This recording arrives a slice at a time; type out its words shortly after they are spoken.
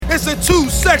It's the two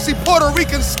sexy Puerto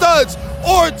Rican studs,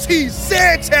 Ortiz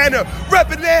Santana,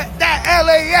 repping that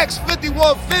LAX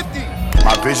 5150.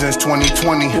 My vision's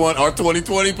 2020. You want our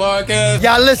 2020 podcast?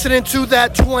 Y'all listening to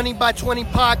that 20 by 20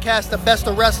 podcast, the best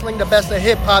of wrestling, the best of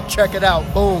hip hop. Check it out.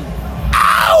 Boom.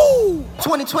 Ow!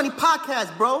 2020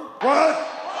 podcast, bro. What?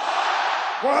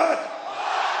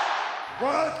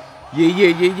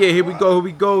 Yeah. Here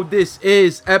we go. This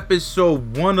is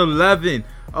episode 111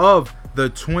 of the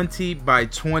 20 by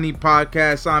 20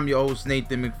 podcast. I'm your host,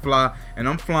 Nathan McFly, and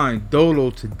I'm flying Dolo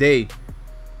today.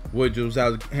 Woodrow's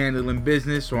out handling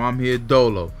business, so I'm here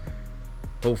Dolo.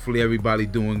 Hopefully everybody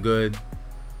doing good.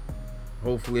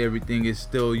 Hopefully everything is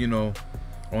still,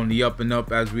 on the up and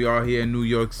up as we are here in New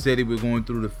York City. We're going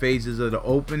through the phases of the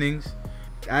openings.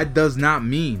 That does not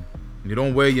mean you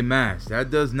don't wear your mask. That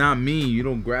does not mean you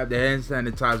don't grab the hand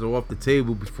sanitizer off the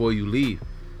table before you leave.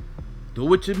 Do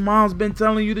what your mom's been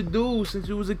telling you to do since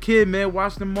you was a kid, man.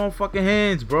 Wash them motherfucking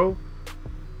hands, bro.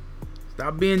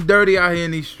 Stop being dirty out here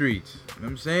in these streets. You know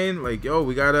what I'm saying? Like,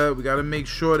 we gotta make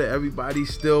sure that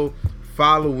everybody's still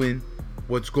following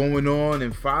what's going on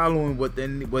and following what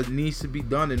needs to be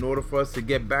done in order for us to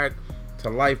get back to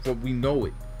life what we know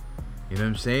it. You know what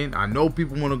I'm saying? I know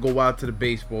people want to go out to the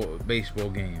baseball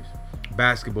games,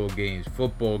 basketball games,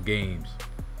 football games,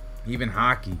 even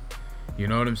hockey. You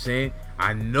know what I'm saying?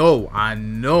 I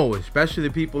know, especially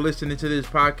the people listening to this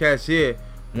podcast here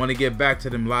want to get back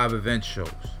to them live event shows.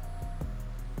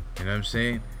 You know what I'm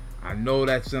saying? I know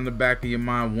that's on the back of your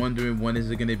mind, wondering when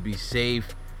is it going to be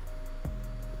safe?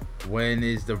 When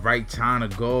is the right time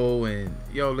to go? And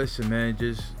listen, man,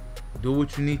 just do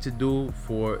what you need to do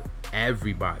for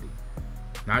everybody.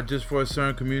 Not just for a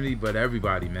certain community, but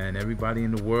everybody, man. Everybody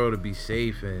in the world to be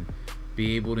safe and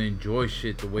be able to enjoy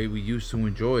shit the way we used to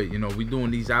enjoy it. We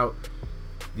doing these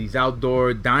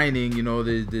outdoor dining,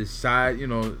 this side,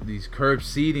 these curb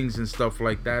seatings and stuff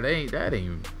like that. That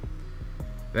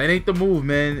ain't the move,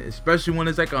 man. Especially when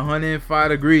it's like 105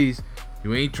 degrees.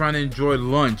 You ain't trying to enjoy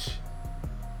lunch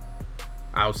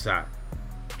outside.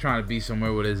 Trying to be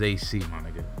somewhere where there's AC, my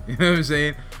nigga. You know what I'm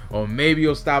saying? Or maybe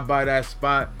you'll stop by that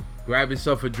spot, grab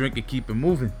yourself a drink and keep it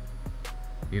moving.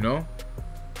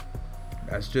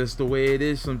 That's just the way it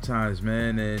is sometimes,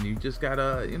 man. And you just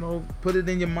gotta, put it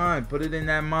in your mind. Put it in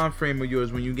that mind frame of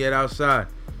yours when you get outside.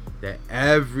 That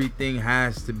everything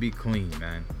has to be clean,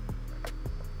 man.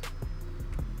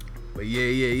 But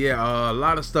yeah. A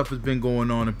lot of stuff has been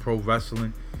going on in pro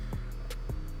wrestling.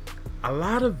 A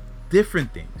lot of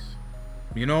different things.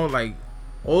 Like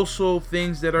also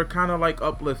things that are kind of like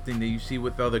uplifting that you see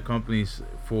with other companies.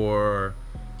 For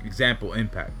example,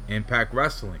 Impact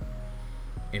Wrestling.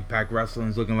 Impact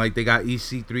Wrestling's looking like they got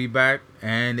EC3 back,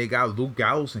 and they got Luke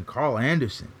Gallows and Carl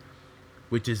Anderson,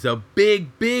 which is a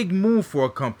big move for a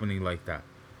company like that.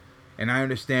 And I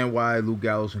understand why Luke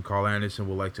Gallows and Carl Anderson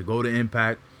would like to go to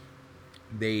Impact.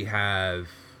 They have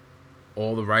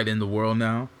all the right in the world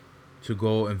now to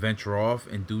go and venture off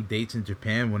and do dates in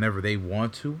Japan whenever they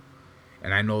want to.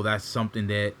 And I know that's something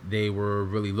that they were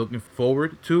really looking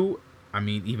forward to. I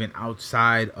mean, even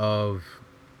outside of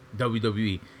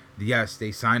WWE. Yes,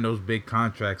 they signed those big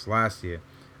contracts last year,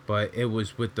 but it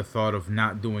was with the thought of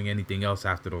not doing anything else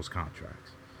after those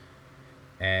contracts.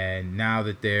 And now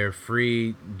that they're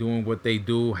free, doing what they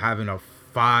do, having a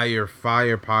fire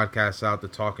podcast out, the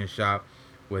Talking Shop,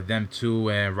 with them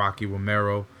two and Rocky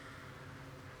Romero.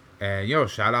 And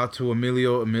shout out to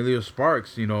Emilio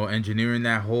Sparks, engineering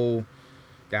that whole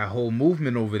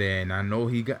movement over there. And I know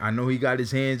he got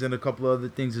his hands on a couple of other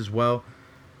things as well.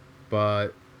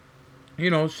 But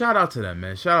shout out to them,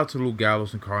 man. Shout out to Luke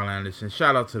Gallows and Carl Anderson.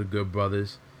 Shout out to the Good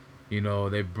Brothers. They're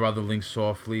brotherling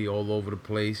softly all over the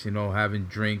place, having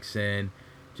drinks and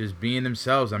just being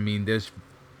themselves. I mean, there's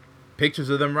pictures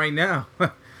of them right now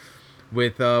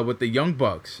with the Young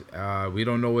Bucks. We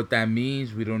don't know what that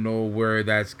means. We don't know where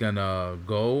that's gonna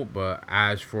go. But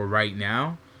as for right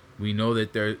now, we know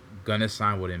that they're gonna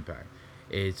sign with Impact.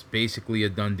 It's basically a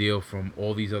done deal from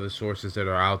all these other sources that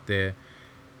are out there.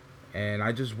 And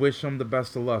I just wish them the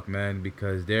best of luck, man,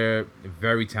 because they're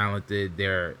very talented.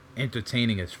 They're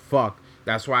entertaining as fuck.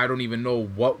 That's why I don't even know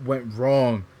what went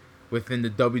wrong within the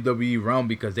WWE realm,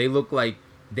 because they look like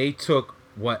they took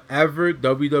whatever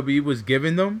WWE was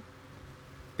giving them.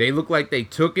 They look like they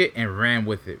took it and ran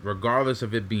with it. Regardless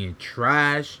of it being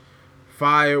trash,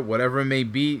 fire, whatever it may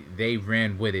be, they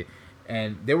ran with it.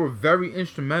 And they were very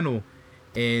instrumental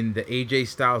in the AJ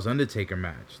Styles Undertaker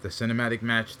match, the cinematic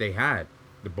match they had.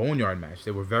 The Boneyard match. They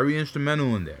were very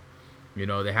instrumental in there.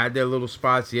 They had their little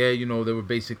spots. Yeah, they were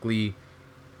basically,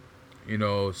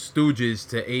 stooges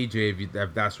to AJ,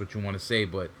 if that's what you want to say.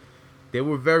 But they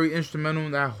were very instrumental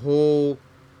in that whole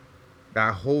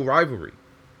that whole rivalry.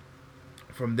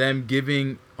 From them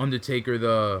giving Undertaker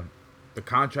the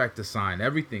contract to sign,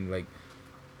 everything. Like,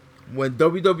 when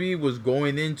WWE was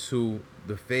going into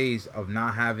the phase of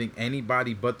not having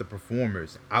anybody but the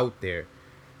performers out there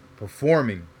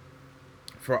performing,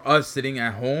 for us sitting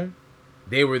at home,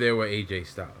 they were there with AJ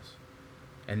Styles.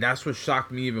 And that's what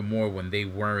shocked me even more, when they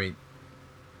weren't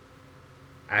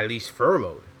at least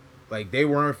furloughed. Like, they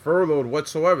weren't furloughed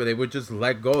whatsoever. They would just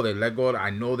let go. They let go. I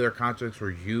know their contracts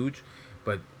were huge,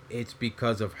 but it's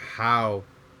because of how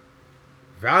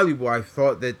valuable I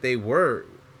thought that they were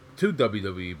to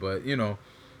WWE. But, you know,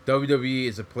 WWE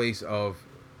is a place of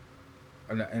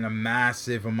a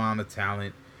massive amount of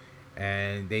talent,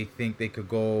 and they think they could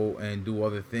go and do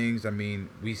other things. I mean,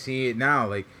 we see it now.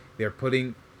 Like, they're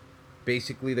putting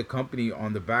basically the company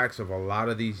on the backs of a lot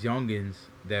of these youngins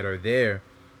that are there.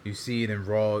 You see it in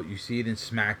Raw. You see it in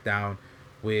SmackDown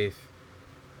with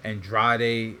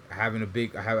Andrade having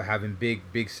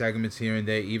big segments here and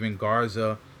there. Even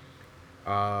Garza,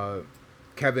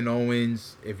 Kevin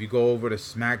Owens. If you go over to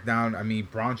SmackDown, I mean,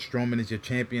 Braun Strowman is your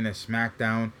champion at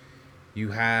SmackDown.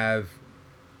 You have,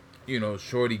 you know,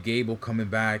 Shorty Gable coming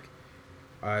back.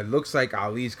 It looks like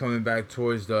Ali's coming back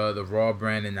towards the Raw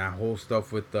brand, and that whole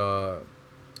stuff with the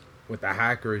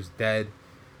hacker is dead.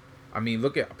 I mean,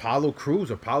 look at Apollo Crews.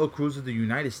 Apollo Crews is the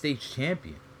United States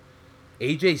champion.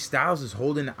 AJ Styles is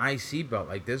holding the IC belt.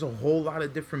 Like, there's a whole lot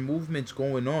of different movements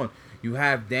going on. You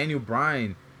have Daniel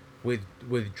Bryan with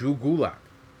Drew Gulak.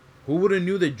 Who would have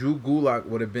knew that Drew Gulak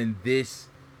would have been this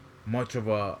much of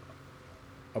a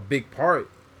big part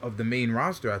of the main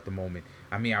roster at the moment?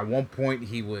 I mean, at one point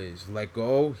he was let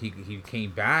go. He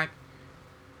came back.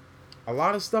 A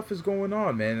lot of stuff is going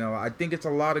on, man. I think it's a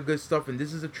lot of good stuff, and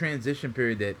this is a transition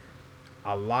period that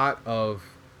a lot of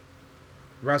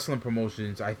wrestling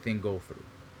promotions, I think, go through.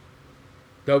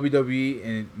 WWE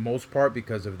in most part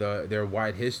because of their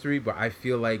wide history, but I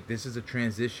feel like this is a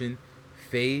transition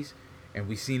phase, and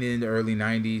we seen it in the early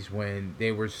 90s when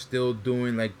they were still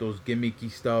doing like those gimmicky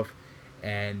stuff,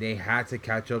 and they had to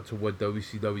catch up to what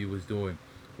WCW was doing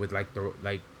with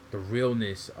the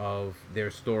realness of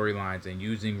their storylines and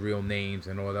using real names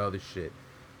and all the other shit.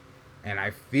 And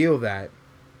I feel that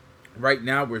right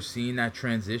now we're seeing that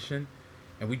transition,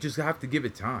 and we just have to give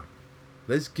it time.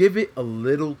 Let's give it a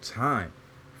little time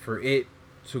for it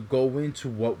to go into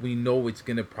what we know it's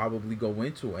going to probably go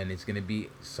into, and it's going to be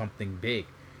something big.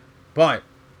 But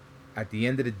at the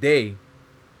end of the day,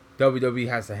 WWE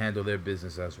has to handle their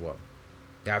business as well.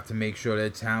 They have to make sure their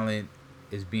talent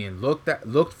is being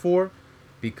looked for,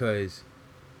 because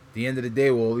at the end of the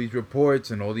day, with all these reports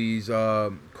and all these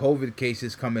COVID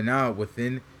cases coming out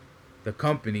within the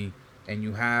company, and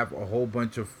you have a whole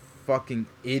bunch of fucking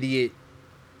idiot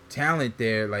talent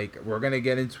there, like we're gonna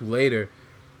get into later,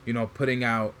 you know, putting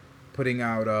out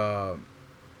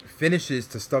finishes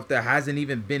to stuff that hasn't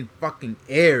even been fucking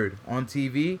aired on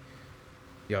TV.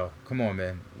 Yo, come on,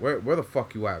 man. Where the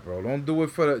fuck you at, bro? Don't do it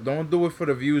for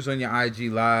the views on your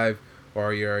IG live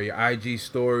or your IG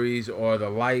stories or the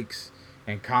likes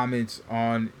and comments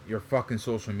on your fucking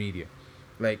social media.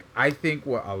 Like, I think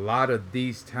what a lot of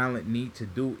these talent need to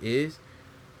do is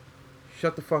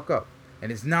shut the fuck up.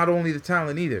 And it's not only the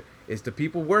talent either. It's the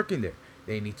people working there.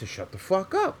 They need to shut the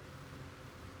fuck up.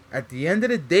 At the end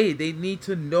of the day, they need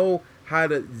to know how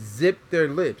to zip their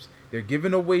lips. They're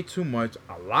giving away too much.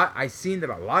 I've seen that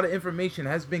a lot of information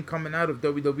has been coming out of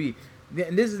WWE.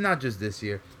 And this is not just this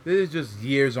year. This is just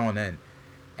years on end.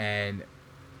 And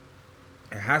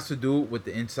it has to do with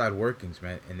the inside workings,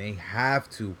 man. And they have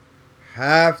to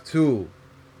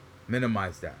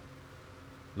minimize that.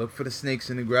 Look for the snakes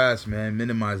in the grass, man.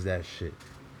 Minimize that shit.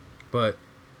 But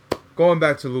going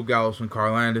back to Luke Gallows and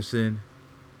Carl Anderson,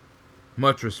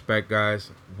 much respect,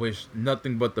 guys. Wish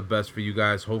nothing but the best for you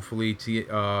guys. Hopefully,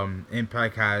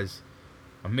 Impact has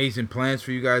amazing plans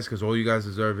for you guys, because all you guys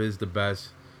deserve is the best.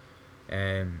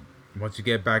 And once you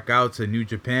get back out to New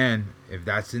Japan, if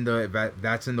that's in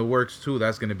the works too,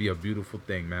 that's gonna be a beautiful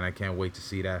thing, man. I can't wait to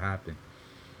see that happen.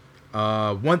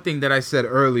 One thing that I said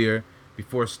earlier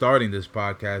before starting this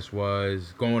podcast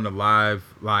was going to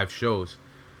live shows.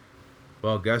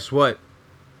 Well, guess what?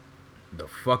 The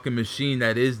fucking machine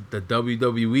that is the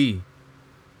WWE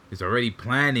is already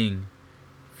planning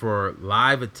for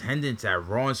live attendance at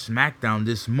Raw and SmackDown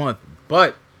this month.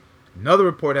 But another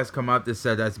report has come out that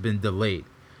said that's been delayed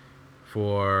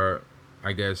for,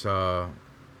 I guess, a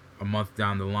month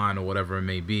down the line or whatever it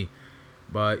may be.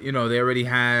 But, you know, they already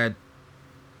had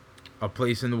a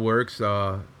place in the works,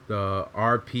 the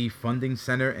RP Funding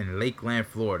Center in Lakeland,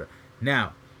 Florida.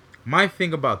 Now, my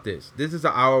thing about this is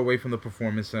an hour away from the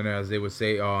Performance Center, as they would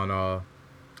say on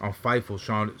on Fightful.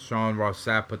 Sean Ross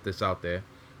Sapp put this out there.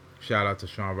 Shout out to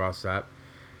Sean Ross Sapp.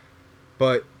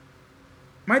 But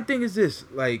my thing is this,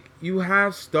 like, you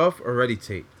have stuff already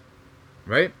taped,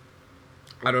 right?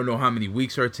 I don't know how many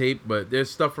weeks are taped, but there's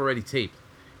stuff already taped.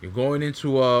 You're going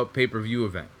into a pay-per-view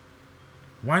event.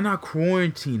 Why not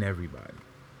quarantine everybody?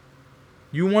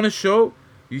 You want a show?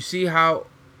 You see how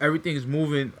everything's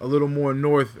moving a little more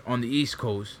north on the East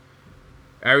Coast.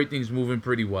 Everything's moving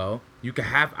pretty well. You can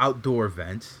have outdoor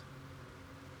events.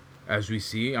 As we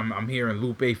see, I'm hearing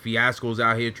Lupe Fiasco's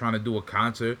out here trying to do a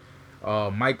concert.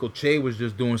 Michael Che was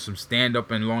just doing some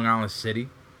stand-up in Long Island City.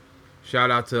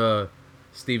 Shout out to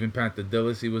Stephen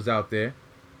Pantadillis. He was out there.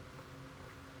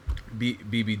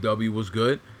 BBW was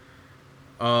good.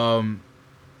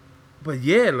 But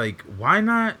yeah, like, why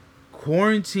not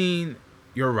quarantine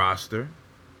your roster,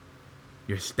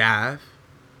 your staff,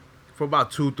 for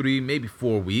about 2, 3, maybe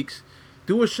 4 weeks.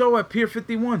 Do a show at Pier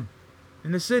 51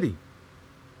 in the city.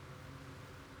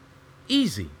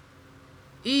 Easy.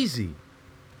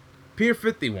 Pier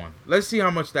 51. Let's see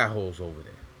how much that holds over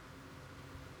there.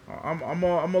 I'm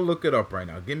gonna look it up right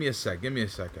now. Give me a sec,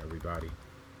 everybody.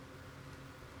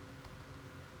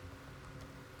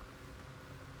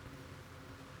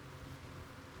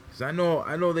 Cause I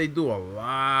know they do a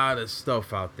lot of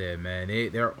stuff out there, man.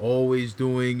 They're always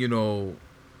doing, you know,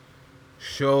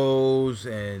 shows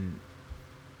and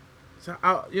so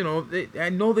out, you know, I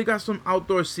know they got some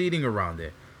outdoor seating around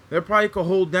there. They probably could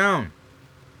hold down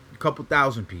a couple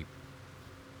thousand people.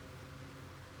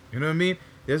 You know what I mean?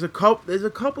 There's a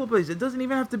couple of places. It doesn't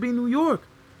even have to be New York.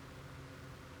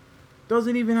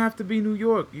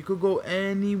 You could go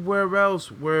anywhere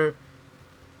else where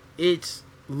it's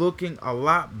looking a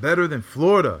lot better than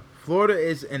Florida. Florida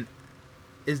is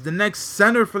the next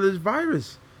center for this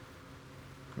virus.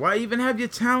 Why even have your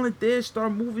talent there?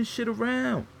 Start moving shit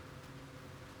around.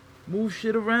 Move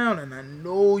shit around. And I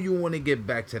know you want to get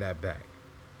back to that bag.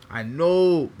 I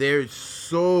know they're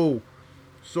so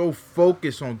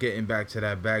focused on getting back to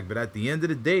that bag. But at the end of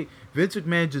the day, Vince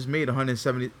McMahon just made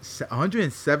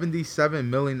 $177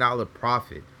 million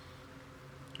profit.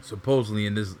 Supposedly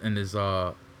in this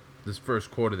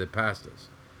first quarter that passed us.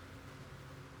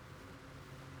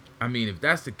 I mean, if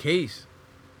that's the case,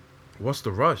 what's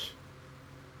the rush?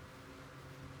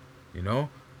 You know?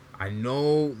 I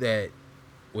know that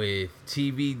with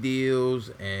TV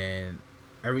deals and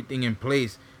everything in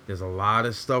place, there's a lot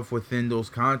of stuff within those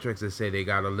contracts that say they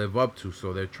got to live up to,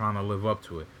 so they're trying to live up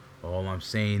to it. All I'm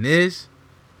saying is,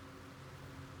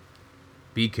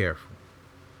 be careful.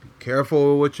 Be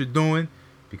careful with what you're doing,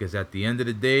 because at the end of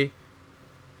the day,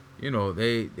 you know,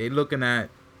 they looking at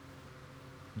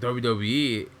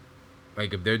WWE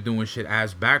like if they're doing shit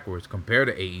ass backwards compared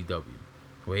to AEW.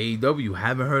 Well, AEW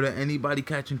haven't heard of anybody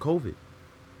catching COVID.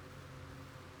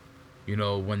 You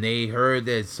know, when they heard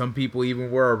that some people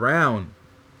even were around,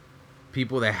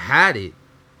 people that had it,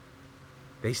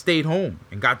 they stayed home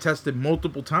and got tested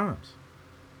multiple times.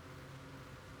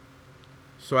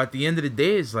 So at the end of the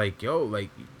day, it's like, yo, like,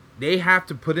 they have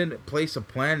to put in place a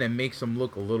plan that makes them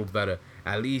look a little better,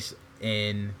 at least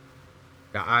in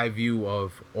the eye view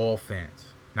of all fans.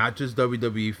 Not just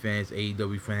WWE fans,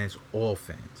 AEW fans, all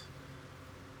fans.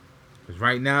 Because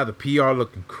right now, the PR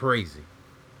looking crazy.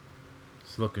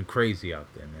 It's looking crazy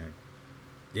out there, man.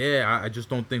 Yeah, I just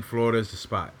don't think Florida is the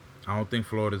spot. I don't think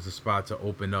Florida is the spot to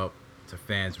open up to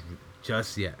fans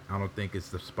just yet. I don't think it's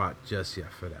the spot just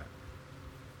yet for that.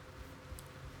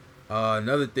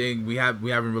 Another thing we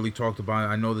haven't really talked about,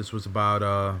 I know this was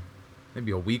about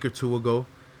maybe a week or two ago,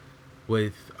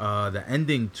 with the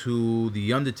ending to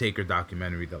the Undertaker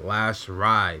documentary, The Last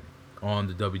Ride, on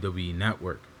the WWE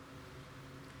Network.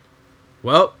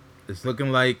 Well, it's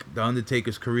looking like the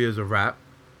Undertaker's career is a wrap.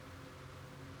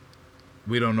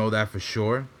 We don't know that for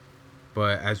sure,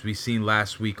 but as we seen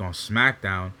last week on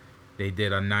SmackDown, they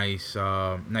did a nice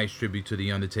tribute to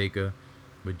the Undertaker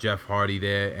with Jeff Hardy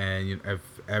there, and you know, if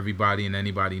everybody and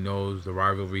anybody knows the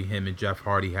rivalry him and Jeff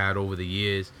Hardy had over the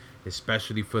years,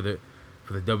 especially for the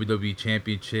WWE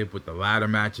Championship with the ladder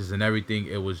matches and everything.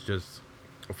 It was just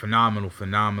a phenomenal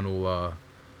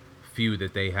feud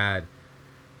that they had.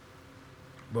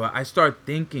 But I start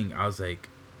thinking, I was like,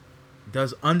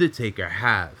 does Undertaker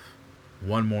have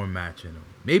one more match in him?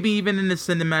 Maybe even in the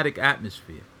cinematic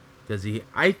atmosphere. Does he?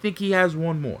 I think he has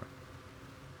one more.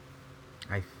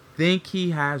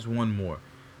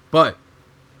 But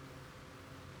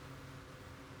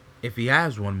if he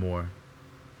has one more,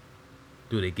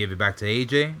 do they give it back to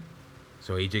AJ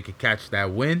so AJ can catch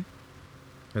that win?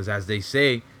 Because as they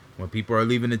say, when people are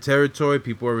leaving the territory,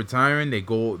 people are retiring, they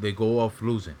go off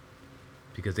losing,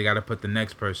 because they got to put the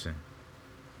next person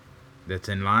that's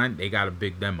in line, they got to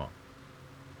big them up.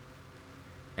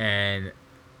 And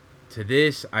to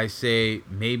this, I say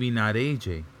maybe not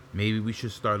AJ. Maybe we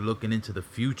should start looking into the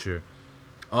future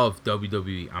of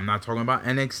WWE. I'm not talking about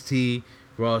NXT,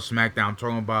 Raw, SmackDown. I'm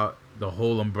talking about the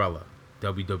whole umbrella,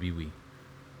 WWE.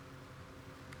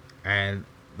 And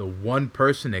the one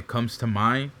person that comes to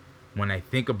mind when I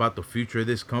think about the future of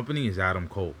this company is Adam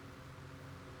Cole.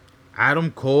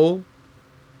 Adam Cole,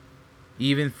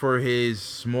 even for his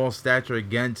small stature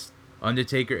against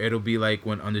Undertaker, it'll be like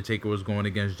when Undertaker was going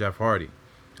against Jeff Hardy.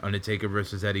 Undertaker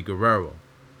versus Eddie Guerrero.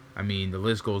 I mean, the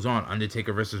list goes on.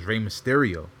 Undertaker versus Rey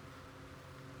Mysterio.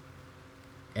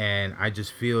 And I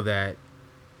just feel that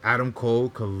Adam Cole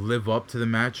could live up to the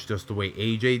match just the way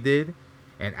AJ did.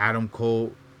 And Adam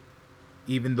Cole,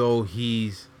 even though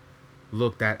he's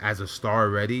looked at as a star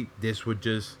already, this would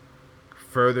just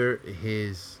further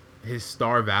his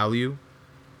star value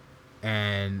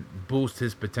and boost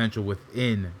his potential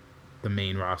within the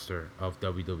main roster of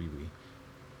WWE.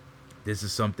 This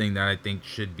is something that I think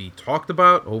should be talked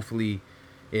about. Hopefully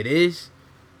it is.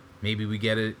 Maybe we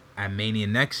get it at Mania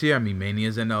next year. I mean,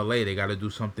 Mania's in LA. They got to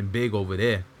do something big over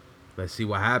there. Let's see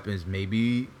what happens.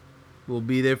 Maybe we'll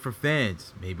be there for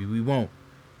fans. Maybe we won't.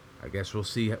 I guess we'll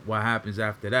see what happens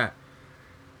after that.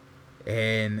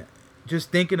 And just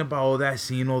thinking about all that,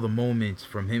 seeing all the moments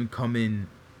from him debuting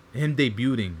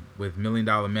with $1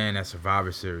 Million Man at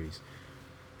Survivor Series.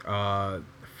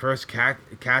 First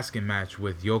casket match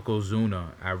with Yokozuna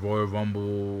at Royal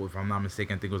Rumble, if I'm not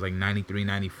mistaken, I think it was like 93,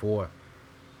 94.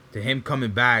 To him coming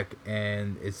back,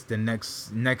 and it's the next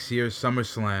year's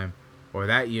SummerSlam, or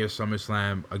that year's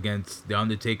SummerSlam, against The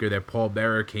Undertaker that Paul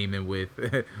Bearer came in with,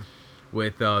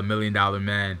 with $1 Million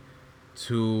Man,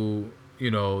 to, you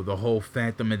know, the whole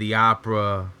Phantom of the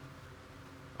Opera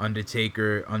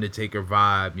Undertaker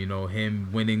vibe, you know, him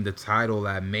winning the title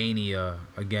at Mania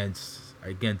against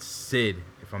Sid,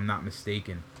 if I'm not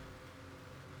mistaken.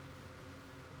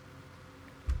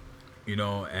 You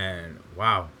know, and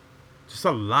wow, just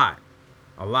a lot.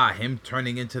 Him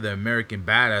turning into the American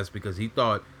Badass because he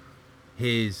thought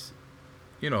his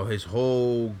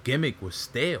whole gimmick was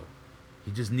stale.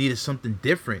 He just needed something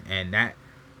different, and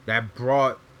that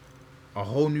brought a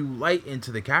whole new light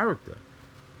into the character.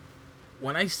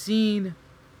 When I seen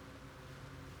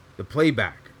the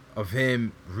playback of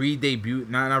him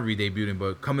not re-debuting,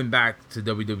 but coming back to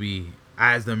WWE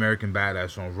as the American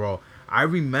Badass on Raw, I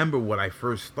remember what I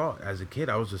first thought as a kid.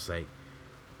 I was just like,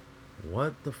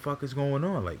 what the fuck is going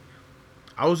on? Like,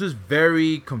 I was just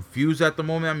very confused at the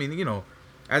moment. I mean, you know,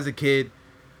 as a kid,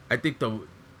 I think the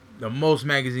most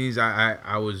magazines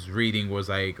I was reading was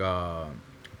like PWI,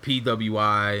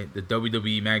 the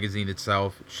WWE magazine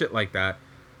itself, shit like that.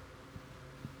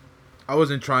 I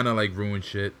wasn't trying to like ruin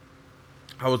shit.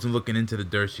 I wasn't looking into the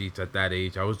dirt sheets at that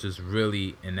age. I was just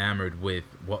really enamored with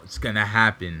what's gonna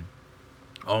happen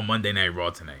on Monday Night Raw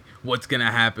tonight. What's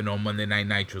gonna happen on Monday Night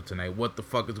Nitro tonight? What the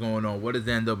fuck is going on? What is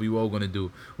the NWO gonna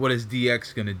do? What is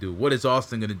DX gonna do? What is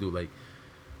Austin gonna do? Like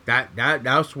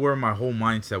that's where my whole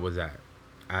mindset was at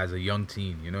as a young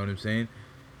teen. You know what I'm saying?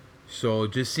 So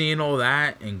just seeing all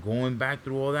that and going back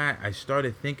through all that, I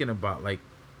started thinking about like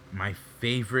my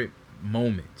favorite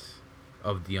moments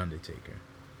of The Undertaker.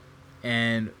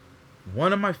 And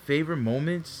one of my favorite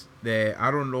moments that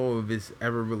I don't know if it's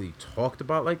ever really talked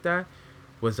about like that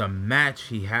was a match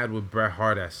he had with Bret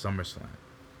Hart at SummerSlam.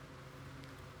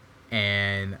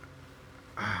 And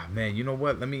man, you know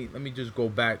what? Let me just go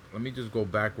back. Let me just go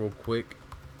back real quick.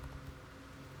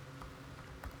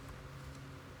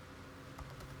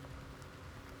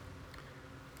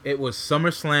 It was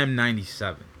SummerSlam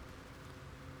 97.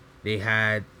 They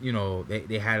had, you know,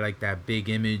 they had like that big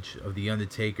image of The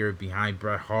Undertaker behind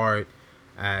Bret Hart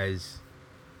as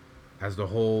the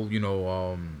whole, you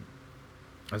know,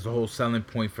 as the whole selling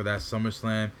point for that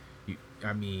SummerSlam. You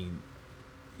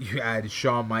had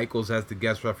Shawn Michaels as the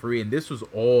guest referee, and this was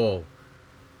all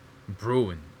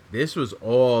brewing. This was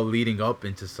all leading up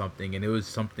into something, and it was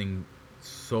something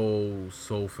so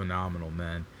phenomenal,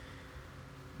 man,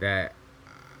 that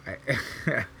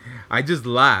I just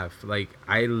laugh. Like,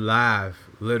 I laugh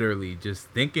literally just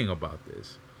thinking about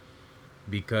this,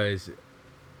 because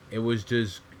it was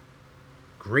just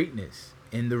greatness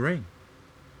in the ring.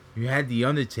 You had The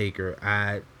Undertaker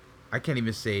at, I can't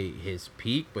even say his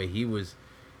peak, but he was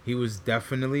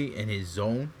definitely in his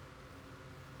zone,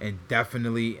 and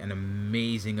definitely an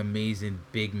amazing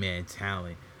big man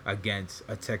talent against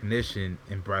a technician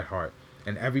in Bret Hart.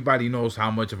 And everybody knows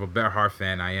how much of a Bret Hart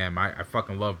fan I am. I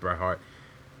fucking love Bret Hart.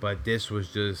 But this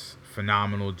was just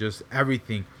phenomenal. Just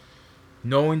everything.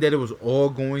 Knowing that it was all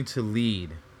going to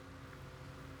lead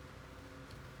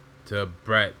to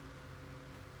Bret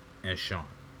and Shawn.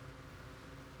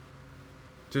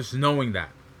 Just knowing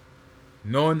that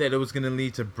it was going to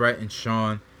lead to Bret and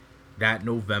Shawn that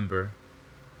November,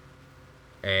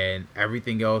 and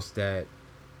everything else that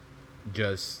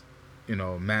just, you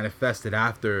know, manifested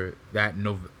after that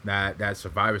that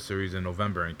Survivor Series in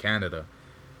November in Canada,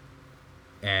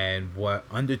 and what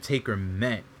Undertaker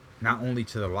meant not only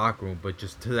to the locker room but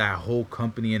just to that whole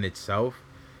company in itself.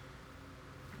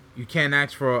 You can't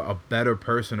ask for a better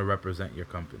person to represent your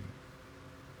company,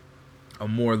 a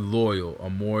more loyal, a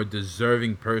more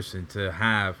deserving person to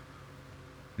have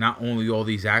not only all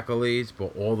these accolades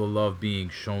but all the love being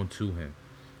shown to him.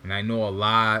 And I know a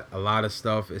lot of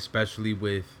stuff, especially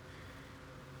with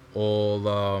all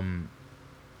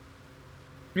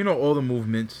you know, all the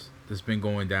movements that's been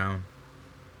going down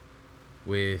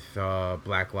with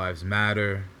Black Lives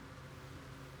Matter,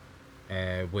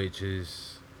 and which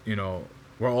is, you know,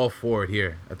 we're all for it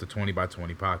here at the 20 by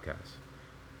 20 podcast.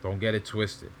 Don't get it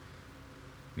twisted.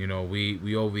 You know,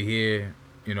 we over here,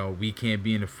 you know, we can't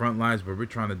be in the front lines, but we're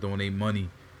trying to donate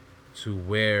money to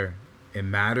where it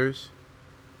matters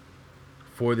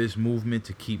for this movement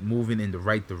to keep moving in the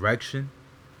right direction.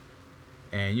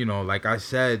 And, you know, like I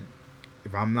said,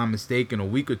 if I'm not mistaken, a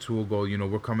week or two ago, you know,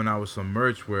 we're coming out with some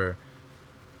merch where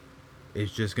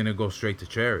it's just going to go straight to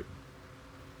charity.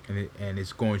 And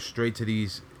it's going straight to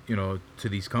these, you know, to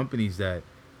these companies that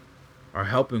are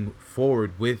helping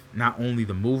forward with not only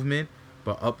the movement,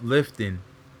 but uplifting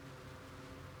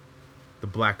the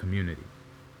black community.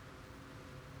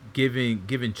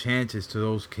 Giving chances to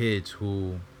those kids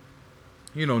who,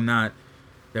 you know,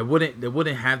 that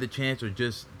wouldn't have the chance, or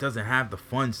just doesn't have the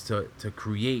funds to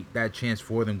create that chance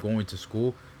for them going to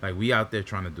school. Like, we out there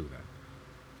trying to do that.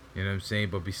 You know what I'm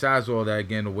saying? But besides all that,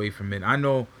 getting away from it, I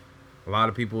know a lot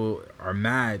of people are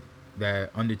mad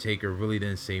that Undertaker really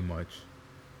didn't say much,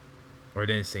 or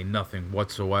didn't say nothing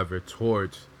whatsoever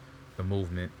towards the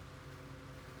movement.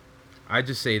 I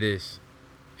just say this: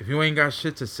 if you ain't got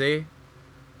shit to say,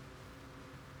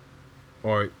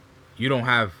 or you don't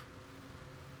have,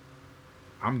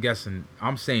 I'm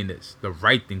saying this, the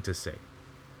right thing to say.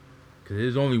 Because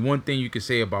there's only one thing you can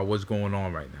say about what's going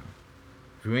on right now.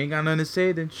 If you ain't got nothing to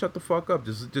say, then shut the fuck up.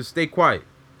 Just stay quiet.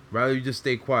 Rather you just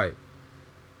stay quiet.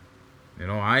 You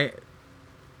know,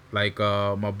 like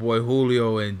my boy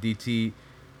Julio and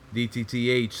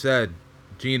DTTH said,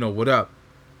 Gino, what up?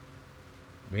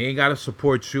 We ain't got to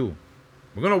support you.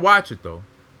 We're going to watch it, though.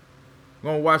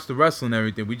 We're going to watch the wrestling and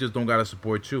everything. We just don't got to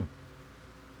support you.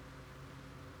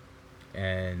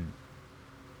 And,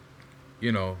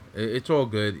 you know, it's all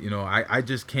good. You know, I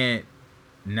just can't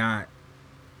not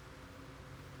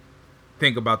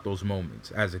think about those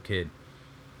moments as a kid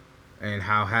and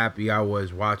how happy I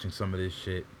was watching some of this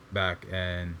shit back.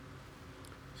 And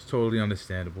it's totally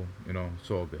understandable. You know,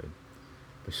 it's all good.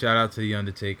 But shout out to The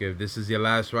Undertaker. If this is your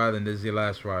last ride, then this is your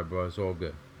last ride, bro. It's all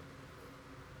good.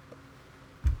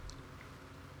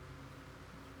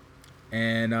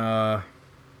 And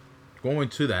going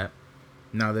to that,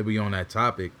 now that we on that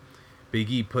topic, Big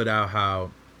E put out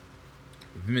how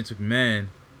Vince McMahon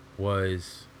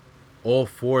was all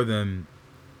for them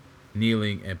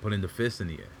kneeling and putting the fist in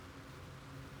the air.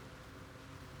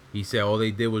 He said all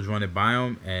they did was run it by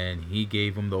him, and he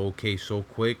gave them the okay so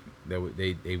quick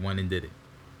that they went and did it.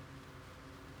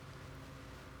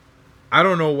 I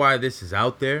don't know why this is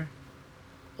out there,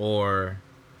 or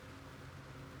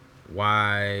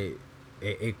why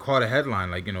it caught a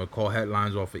headline. Like, you know, it caught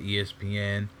headlines off of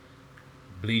ESPN,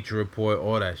 Bleacher Report,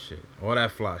 all that shit. All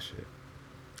that fly shit.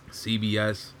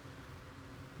 CBS.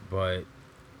 But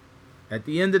at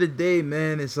the end of the day,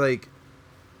 man, it's like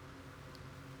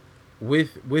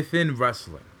within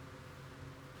wrestling,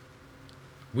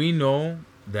 we know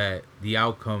that the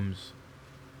outcomes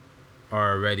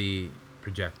are already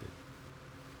projected.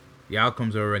 The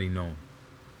outcomes are already known.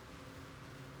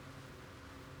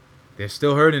 They're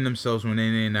still hurting themselves when they're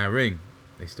in that ring.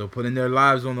 They still putting their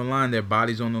lives on the line, their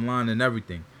bodies on the line and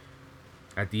everything.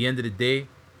 At the end of the day,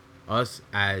 us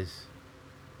as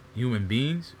human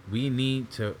beings, we need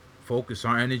to focus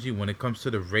our energy when it comes to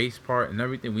the race part and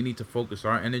everything. We need to focus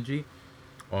our energy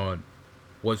on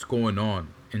what's going on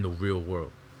in the real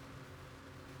world.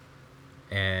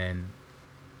 And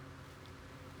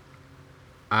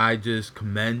I just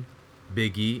commend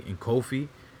Big E and Kofi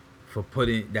for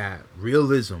putting that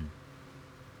realism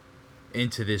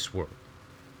into this world,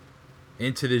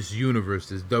 into this universe,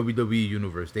 this WWE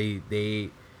universe. They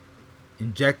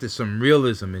injected some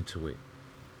realism into it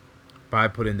by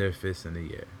putting their fists in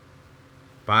the air,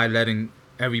 by letting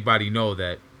everybody know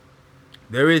that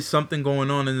there is something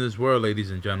going on in this world, ladies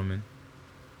and gentlemen,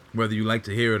 whether you like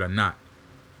to hear it or not.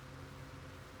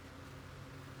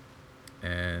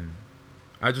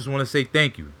 I just want to say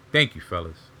thank you. Thank you,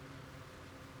 fellas.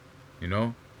 You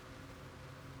know?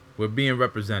 We're being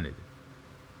represented.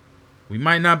 We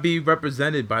might not be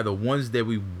represented by the ones that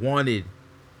we wanted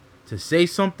to say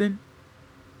something,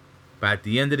 but at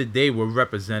the end of the day, we're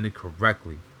represented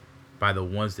correctly by the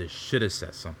ones that should have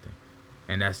said something.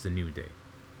 And that's the New Day.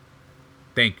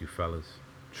 Thank you, fellas.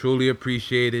 Truly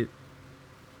appreciate it.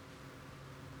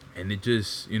 And it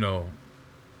just, you know,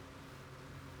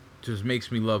 just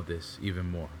makes me love this even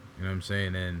more. You know what I'm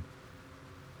saying? And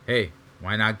hey,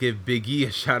 why not give Big E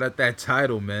a shot at that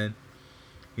title, man?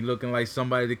 He looking like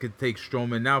somebody that could take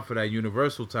Strowman out for that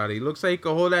Universal title. He looks like he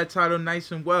could hold that title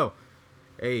nice and well.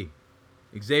 Hey,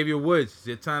 Xavier Woods, it's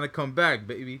your time to come back,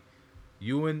 baby.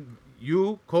 You,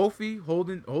 Kofi,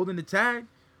 holding the tag,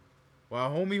 while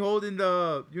homie holding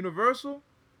the Universal.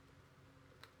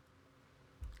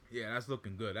 Yeah, that's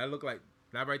looking good. That look like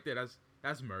that right there.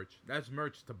 That's merch. That's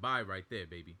merch to buy right there,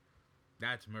 baby.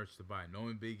 That's merch to buy.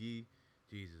 Knowing Big E,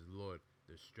 Jesus Lord,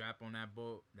 the strap on that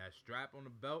boat, that strap on the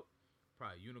belt,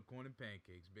 probably unicorn and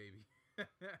pancakes, baby.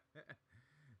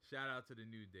 Shout out to the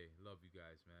New Day. Love you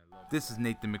guys, man. This is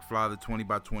Nathan McFly, the 20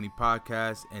 by 20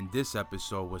 podcast, and this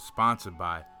episode was sponsored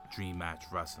by Dream Match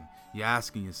Wrestling. You're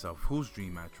asking yourself, who's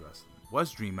Dream Match Wrestling?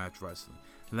 What's Dream Match Wrestling?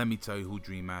 Let me tell you who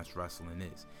Dream Match Wrestling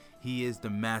is. He is the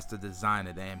master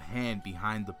designer, the hand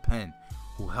behind the pen,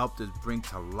 who helped us bring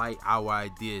to light our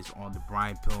ideas on the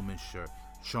Brian Pillman shirt,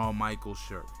 Shawn Michaels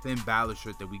shirt, Finn Balor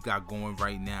shirt that we got going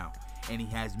right now. And he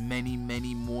has many,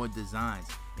 many more designs.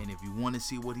 And if you want to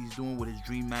see what he's doing with his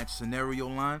Dream Match scenario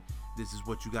line, this is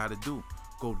what you got to do.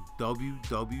 Go to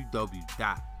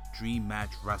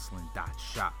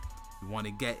www.dreammatchwrestling.shop. You want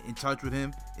to get in touch with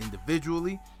him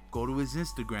individually, go to his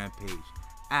Instagram page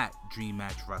at Dream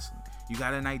Match Wrestling. You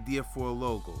got an idea for a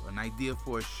logo, an idea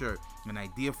for a shirt, an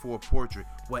idea for a portrait,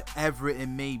 whatever it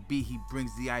may be, he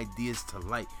brings the ideas to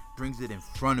light, brings it in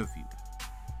front of you.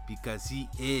 Because he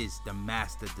is the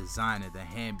master designer, the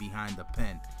hand behind the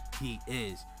pen. He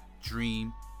is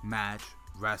Dream Match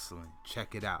Wrestling.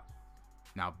 Check it out.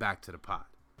 Now back to the pod.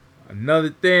 Another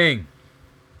thing.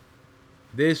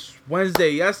 This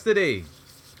yesterday,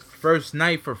 first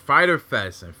night for Fyter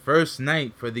Fest and first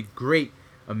night for the Great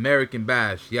American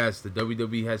Bash. Yes, the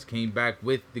WWE has came back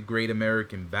with the Great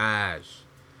American Bash.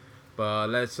 But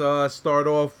let's start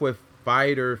off with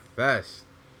Fyter Fest.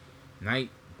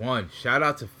 Night 1. Shout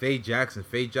out to Faye Jackson.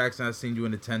 Faye Jackson, I've seen you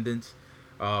in attendance.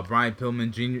 Brian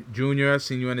Pillman Jr., I've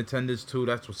seen you in attendance too.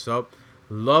 That's what's up.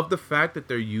 Love the fact that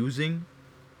they're using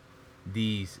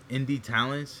these indie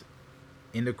talents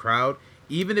in the crowd.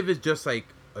 Even if it's just like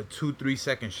a 2-3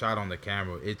 second shot on the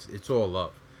camera, it's all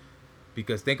love.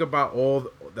 Because think about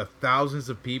all the thousands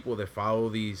of people that follow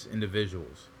these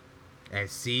individuals and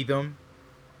see them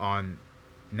on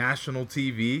national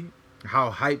TV.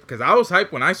 How hyped, because I was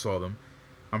hyped when I saw them.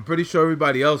 I'm pretty sure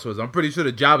everybody else was. I'm pretty sure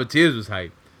the Jabba Tears was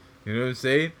hyped. You know what I'm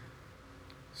saying?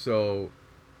 So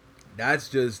that's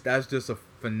just a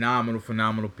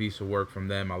phenomenal piece of work from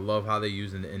them. I love how they're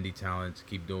using the indie talents.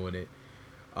 Keep doing it.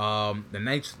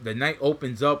 The night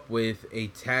opens up with a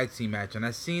tag team match, and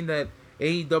I've seen that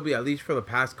AEW, at least for the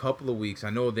past couple of weeks,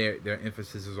 I know their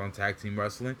emphasis is on tag team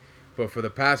wrestling, but for the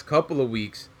past couple of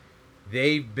weeks,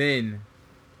 they've been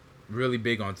really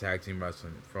big on tag team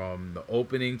wrestling from the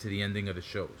opening to the ending of the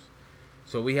shows.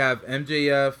 So we have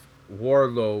MJF,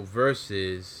 Wardlow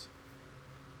versus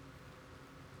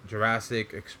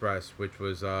Jurassic Express, which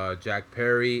was Jack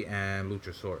Perry and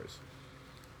Luchasaurus.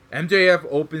 MJF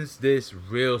opens this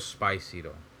real spicy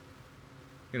though.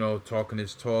 You know, talking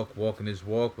his talk, walking his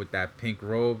walk with that pink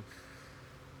robe.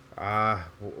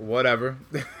 Whatever.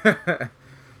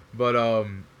 But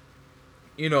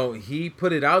you know, he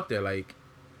put it out there like,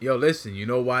 yo, listen, you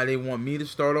know why they want me to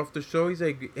start off the show? He's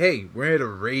like, hey, we're at a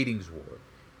ratings war.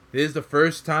 This is the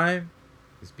first time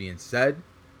it's being said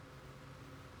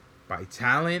by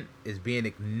talent, is being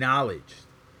acknowledged.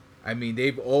 I mean,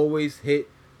 they've always hit,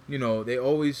 you know, they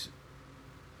always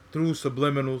threw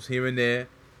subliminals here and there,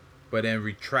 but then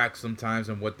retract sometimes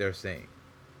on what they're saying.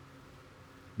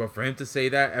 But for him to say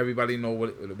that, everybody know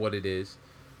what it is.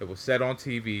 It was said on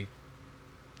TV.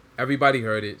 Everybody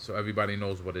heard it, so everybody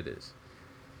knows what it is.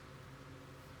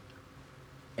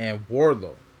 And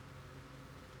Wardlow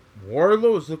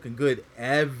is looking good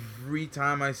every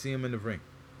time I see him in the ring.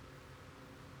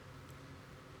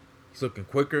 He's looking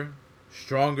quicker,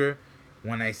 stronger.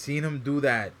 When I seen him do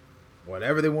that,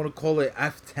 whatever they want to call it,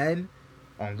 F10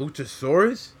 on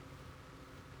Luchasaurus,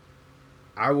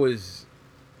 I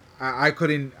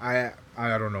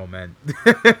don't know, man.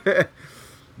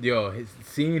 Yo,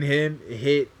 seeing him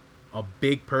hit a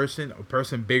big person, a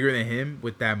person bigger than him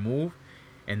with that move,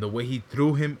 And the way he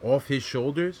threw him off his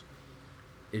shoulders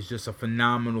is just a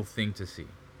phenomenal thing to see.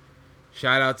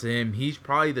 Shout out to him. He's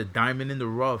probably the diamond in the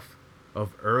rough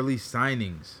of early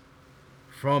signings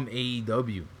from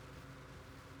AEW.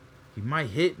 He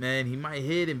might hit, man. He might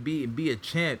hit and be a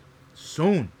champ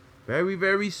soon. Very,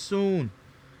 very soon.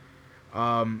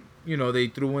 They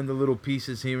threw in the little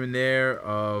pieces here and there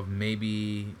of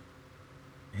maybe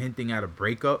hinting at a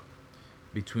breakup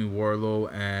between Wardlow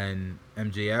and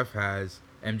MJF, as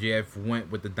MJF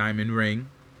went with the diamond ring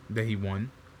that he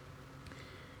won.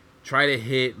 Try to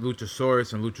hit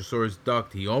Luchasaurus, and Luchasaurus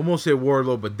ducked. He almost hit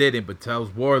Wardlow but didn't, but tells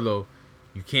Wardlow,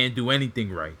 you can't do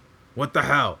anything right. What the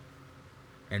hell?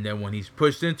 And then when he's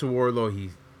pushed into Wardlow, he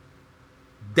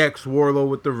decks Wardlow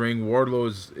with the ring.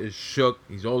 Wardlow is shook.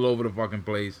 He's all over the fucking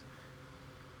place.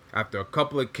 After a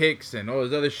couple of kicks and all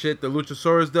this other shit that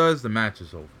Luchasaurus does, the match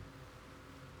is over.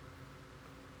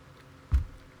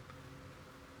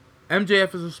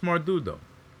 MJF is a smart dude, though.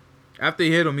 After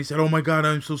he hit him, he said, oh my God,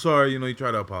 I'm so sorry. He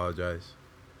tried to apologize.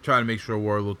 Try to make sure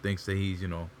Wardlow thinks that he's,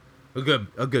 a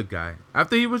good guy.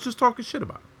 After he was just talking shit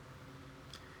about him.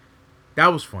 That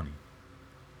was funny.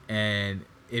 And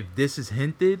if this is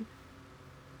hinted,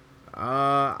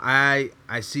 I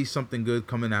see something good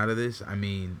coming out of this. I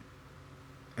mean,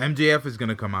 MJF is going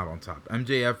to come out on top.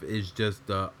 MJF is just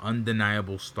the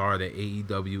undeniable star that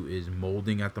AEW is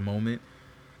molding at the moment.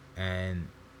 And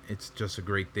it's just a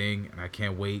great thing. And I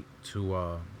can't wait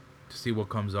to see what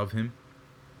comes of him.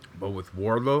 But with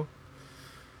Wardlow,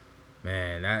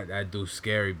 man, that dude's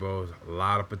scary, bro. A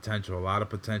lot of potential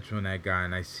in that guy.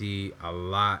 And I see a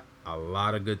lot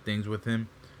of good things with him.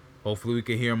 Hopefully we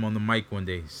can hear him on the mic one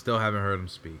day. Still haven't heard him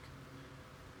speak.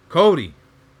 Cody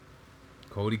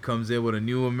comes in with a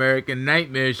new American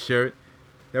Nightmare shirt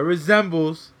that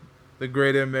resembles the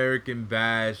Great American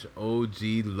Bash OG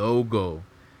logo.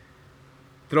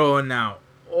 Throwing out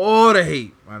all the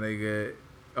hate, my nigga.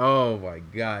 Oh my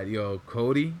God, yo,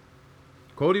 Cody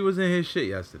was in his shit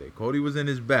yesterday. Cody was in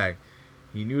his bag.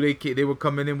 He knew they were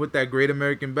coming in with that Great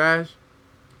American Bash.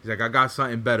 He's like, I got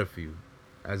something better for you.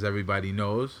 As everybody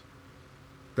knows,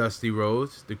 Dusty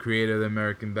Rhodes, the creator of the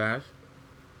American Bash.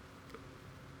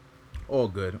 All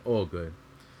good.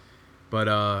 But,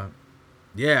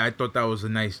 yeah, I thought that was a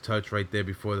nice touch right there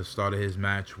before the start of his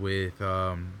match with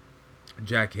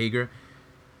Jack Hager.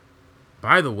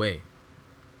 By the way,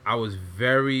 I was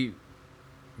very,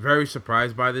 very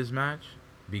surprised by this match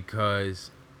because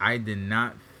I did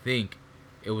not think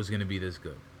it was going to be this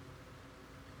good.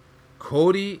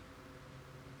 Cody,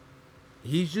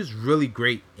 he's just really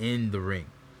great in the ring.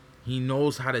 He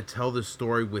knows how to tell the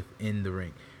story within the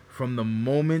ring. From the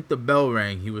moment the bell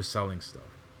rang, he was selling stuff.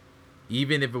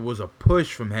 Even if it was a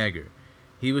push from Hager,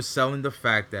 he was selling the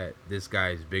fact that this guy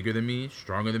is bigger than me,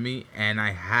 stronger than me, and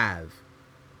I have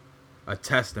a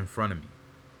test in front of me.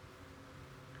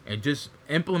 And just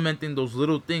implementing those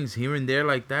little things here and there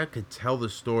like that could tell the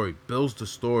story, builds the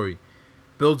story,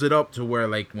 builds it up to where,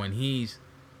 like, when he's,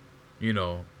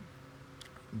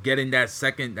 getting that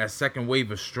second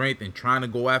wave of strength and trying to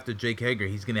go after Jake Hager,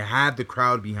 he's going to have the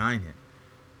crowd behind him.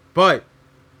 But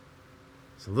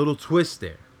it's a little twist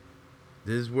there.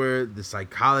 This is where the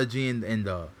psychology and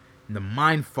the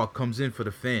mind fuck comes in for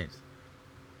the fans.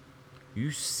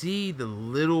 You see the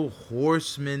little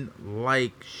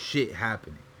horseman-like shit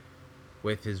happening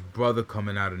with his brother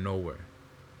coming out of nowhere.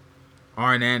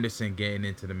 Arn Anderson getting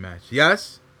into the match.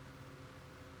 Yes,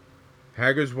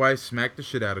 Hager's wife smacked the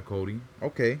shit out of Cody.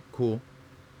 Okay, cool.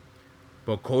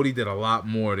 But Cody did a lot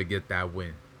more to get that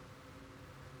win.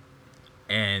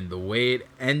 And the way it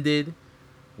ended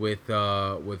with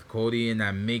Cody in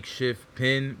that makeshift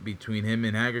pin between him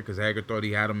and Hager, because Hager thought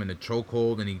he had him in a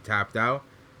chokehold and he tapped out,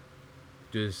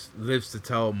 just lives to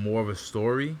tell more of a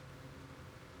story.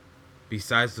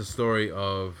 Besides the story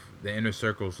of the Inner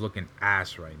Circle's looking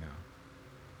ass right now.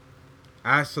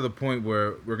 Ass to the point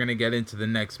where we're going to get into the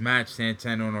next match,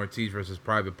 Santana and Ortiz versus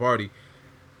Private Party.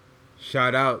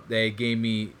 Shout out, they gave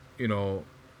me,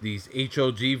 these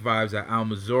HOG vibes at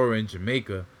Almazora in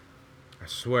Jamaica. I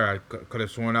swear, I could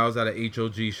have sworn I was at an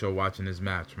HOG show watching this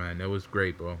match, man. It was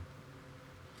great, bro.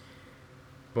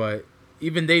 But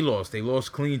even they lost. They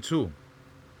lost clean, too.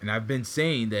 And I've been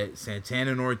saying that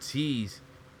Santana and Ortiz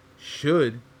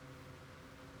should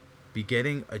be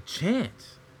getting a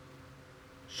chance.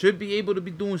 Should be able to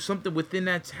be doing something within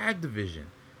that tag division.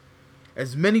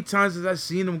 As many times as I've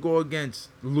seen them go against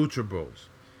Lucha Bros.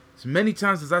 As many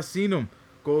times as I've seen them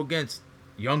go against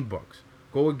Young Bucks.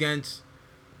 Go against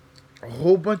a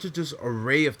whole bunch of just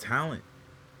array of talent.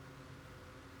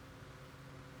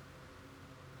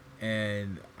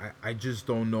 And I just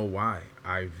don't know why.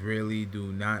 I really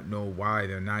do not know why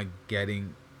they're not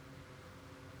getting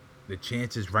the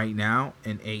chances right now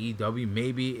in AEW,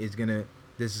 maybe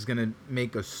this is gonna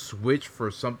make a switch for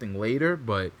something later,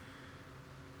 but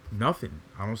nothing.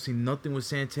 I don't see nothing with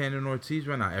Santana and Ortiz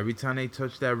right now. Every time they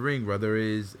touch that ring, whether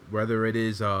it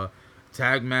is a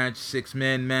tag match,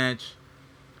 6-man match,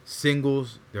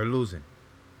 singles, they're losing.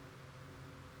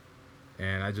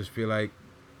 And I just feel like,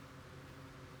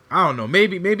 I don't know,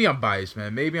 maybe I'm biased,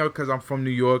 man. Maybe because I'm from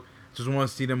New York, just want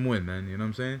to see them win, man. You know what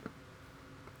I'm saying?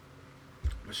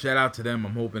 Shout out to them.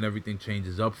 I'm hoping everything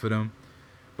changes up for them.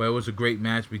 But it was a great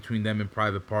match between them and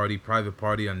Private Party. Private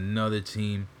Party, another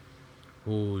team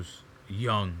who's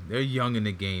young. They're young in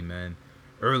the game, man.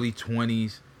 Early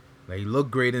 20s. They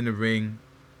look great in the ring.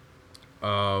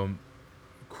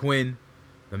 Quinn,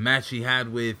 the match he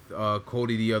had with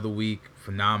Cody the other week,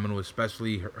 phenomenal,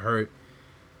 especially Hurt.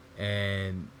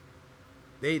 And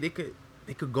they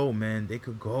could go, man. They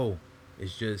could go.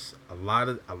 It's just a lot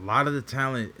of the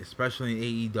talent, especially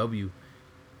in AEW.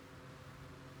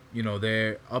 You know,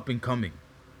 they're up and coming.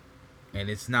 And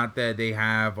it's not that they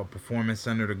have a performance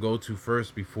center to go to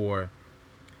first before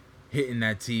hitting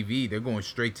that TV. They're going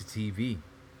straight to TV.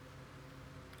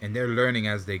 And they're learning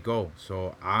as they go.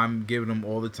 So I'm giving them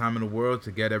all the time in the world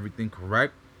to get everything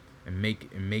correct and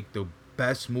make the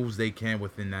best moves they can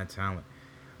within that talent.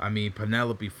 I mean,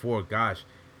 Penelope Ford, gosh,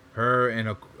 her and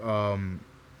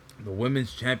the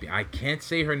women's champion. I can't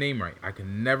say her name right. I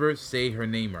can never say her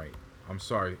name right. I'm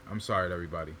sorry,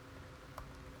 everybody.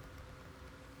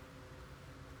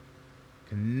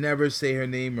 Can never say her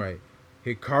name right.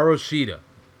 Hikaru Shida.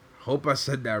 Hope I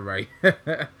said that right.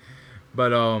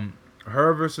 But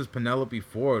her versus Penelope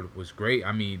Ford was great.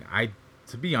 I mean,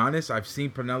 to be honest, I've seen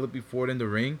Penelope Ford in the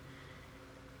ring,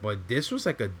 but this was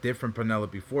like a different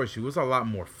Penelope Ford. She was a lot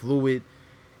more fluid,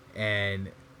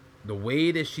 and the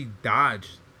way that she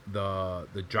dodged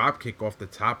the drop kick off the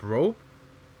top rope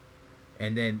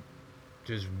and then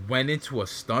just went into a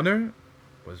stunner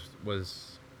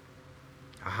was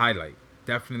a highlight.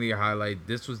 Definitely a highlight.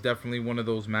 This was definitely one of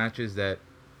those matches that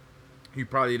you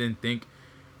probably didn't think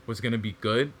was going to be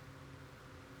good.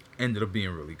 Ended up being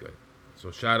really good. So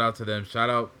shout out to them. Shout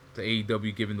out to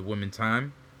AEW giving the women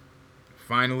time.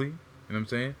 Finally. You know what I'm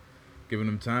saying? Giving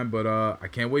them time. But I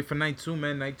can't wait for night 2,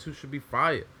 man. Night 2 should be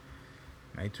fire.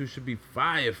 Night 2 should be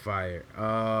fire.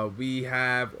 We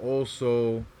have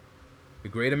also the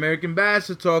Great American Bash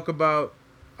to talk about.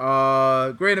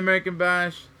 Great American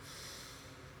Bash.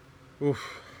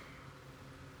 Oof.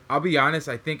 I'll be honest,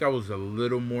 I think I was a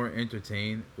little more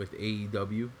entertained with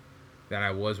AEW than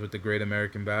I was with the Great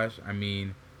American Bash. I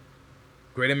mean,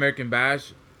 Great American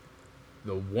Bash,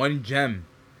 the one gem.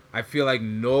 I feel like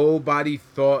nobody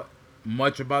thought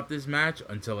much about this match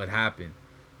until it happened.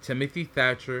 Timothy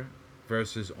Thatcher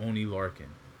versus Oney Larkin.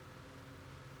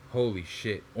 Holy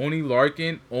shit. Oney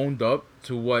Larkin owned up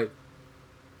to what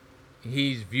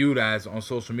he's viewed as on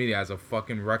social media as a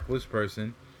fucking reckless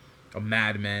person, a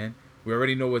madman. We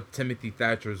already know what Timothy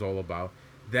Thatcher is all about.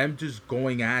 Them just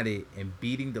going at it and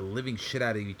beating the living shit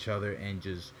out of each other and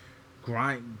just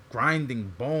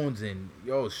grinding bones and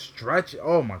stretch.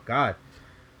 Oh my god.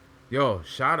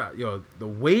 Shout out. The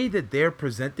way that they're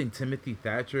presenting Timothy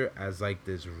Thatcher as like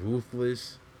this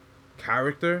ruthless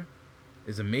character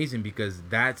is amazing because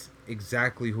that's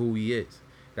exactly who he is.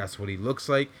 That's what he looks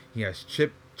like. He has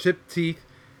chipped teeth.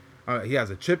 He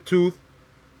has a chipped tooth,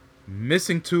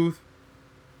 missing tooth.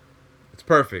 It's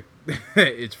perfect.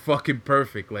 It's fucking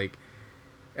perfect. Like,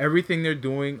 everything they're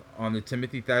doing on the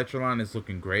Timothy Thatcher line is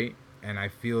looking great. And I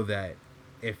feel that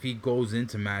if he goes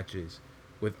into matches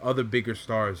with other bigger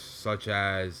stars, such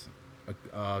as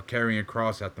Karrion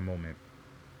Kross at the moment,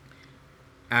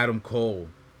 Adam Cole,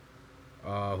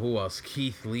 who else?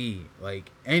 Keith Lee. Like,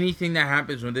 anything that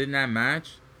happens within that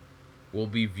match will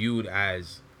be viewed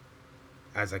as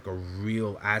like a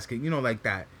real ass kick. Like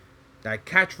that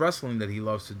catch wrestling that he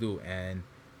loves to do. And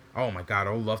oh my god,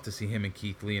 I would love to see him and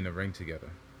Keith Lee in the ring together,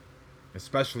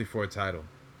 especially for a title,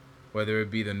 whether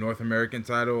it be the North American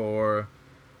title or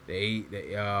the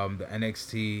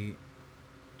NXT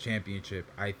Championship.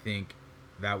 I think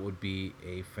that would be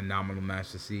a phenomenal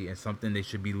match to see and something they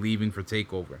should be leaving for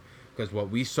TakeOver, because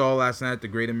what we saw last night at the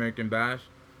Great American Bash,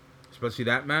 especially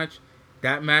that match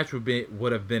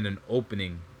would have been an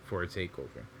opening for a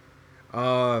TakeOver.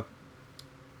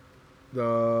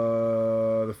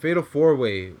 The Fatal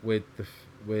 4-Way with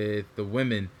the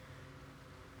women,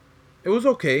 it was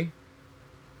okay.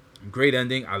 Great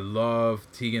ending. I love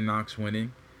Tegan Nox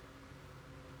winning.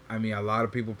 I mean, a lot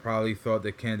of people probably thought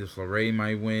that Candice LeRae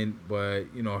might win, but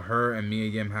her and Mia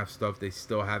Yim have stuff they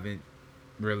still haven't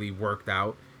really worked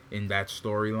out in that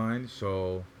storyline.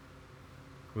 So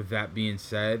with that being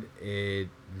said, it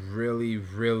really,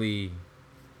 really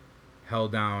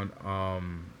held down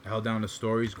the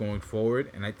stories going forward.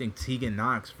 And I think Tegan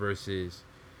Knox versus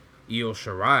Io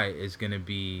Shirai is gonna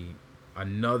be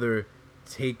another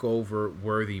takeover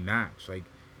worthy match. Like,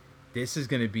 this is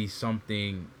gonna be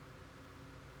something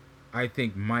I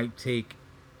think might take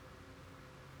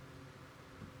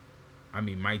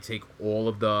all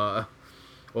of the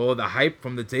hype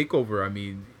from the takeover. I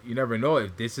mean, you never know.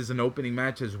 If this is an opening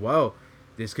match as well,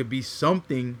 this could be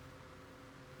something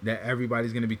that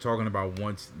everybody's going to be talking about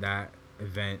once that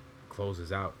event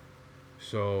closes out.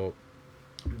 So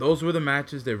those were the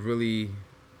matches that really,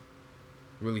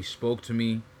 really spoke to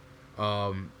me.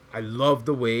 I love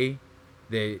the way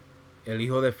that El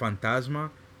Hijo de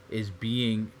Fantasma is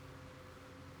being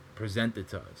presented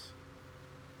to us.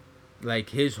 Like,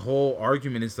 his whole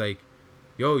argument is like,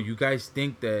 yo, you guys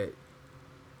think that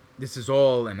this is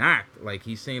all an act. Like,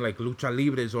 he's saying, like, Lucha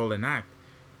Libre is all an act.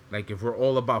 Like, if we're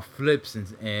all about flips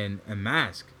and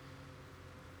mask.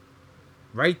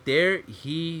 Right there,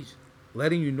 he's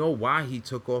letting you know why he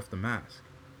took off the mask.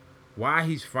 Why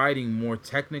he's fighting more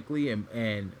technically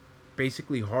and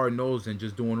basically hard-nosed and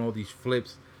just doing all these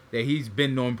flips that he's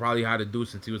been known probably how to do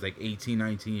since he was like 18,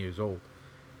 19 years old.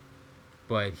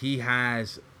 But he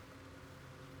has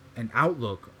an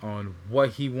outlook on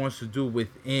what he wants to do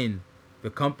within the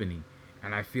company.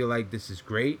 And I feel like this is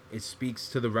great. It speaks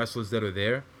to the wrestlers that are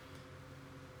there.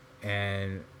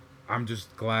 And I'm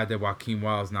just glad that Joaquin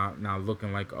Wilde's not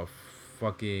looking like a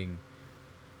fucking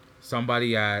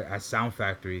somebody at Sound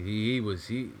Factory. He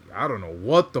I don't know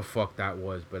what the fuck that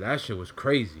was, but that shit was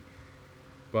crazy.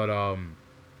 But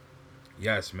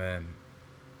yes, man.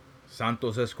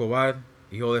 Santos Escobar,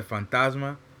 Hijo de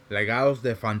Fantasma, Legados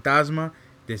de Fantasma.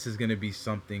 This is gonna be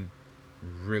something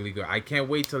really good. I can't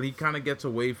wait till he kind of gets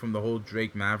away from the whole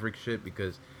Drake Maverick shit,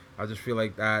 because I just feel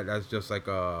like that's just like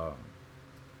a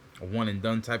one and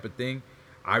done type of thing.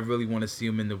 I really want to see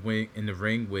him in the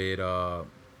ring with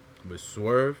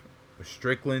Swerve, with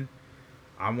Strickland.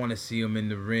 I want to see him in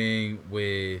the ring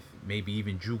with maybe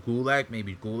even Drew Gulak.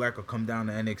 Maybe Gulak will come down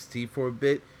to NXT for a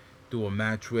bit, do a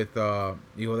match with Hijo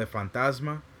de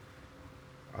Fantasma.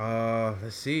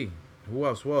 Let's see. Who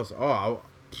else?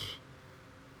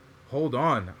 Hold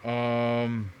on.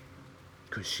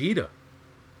 Kushida.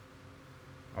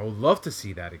 I would love to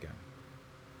see that again.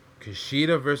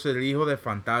 Kushida versus Hijo de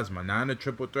Fantasma. Not in a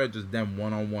triple threat, just them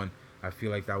one-on-one. I feel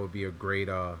like that would be a great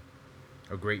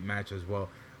match as well.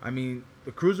 I mean,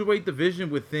 the Cruiserweight division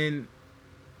within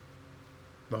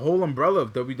the whole umbrella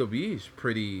of WWE is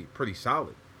pretty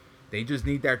solid. They just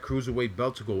need that Cruiserweight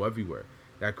belt to go everywhere.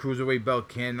 That Cruiserweight belt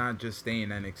cannot just stay in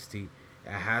NXT.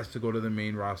 It has to go to the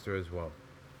main roster as well.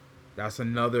 That's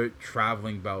another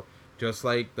traveling belt. Just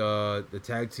like the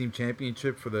tag team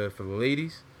championship for the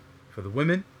ladies, for the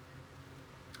women,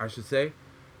 I should say.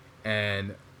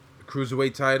 And the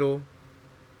Cruiserweight title.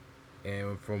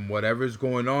 And from whatever's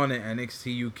going on in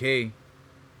NXT UK,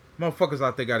 motherfuckers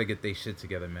out there got to get their shit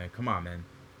together, man. Come on, man.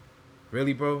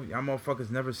 Really, bro? Y'all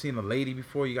motherfuckers never seen a lady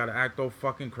before? You got to act all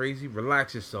fucking crazy?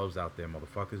 Relax yourselves out there,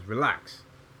 motherfuckers. Relax.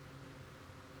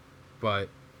 But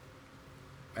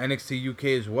NXT UK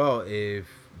as well, if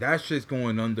that shit's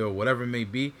going under or whatever it may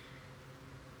be,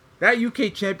 that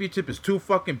UK championship is too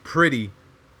fucking pretty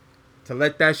to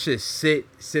let that shit sit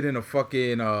in a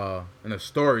fucking in a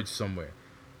storage somewhere.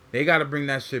 They got to bring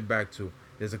that shit back too.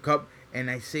 There's a cup, and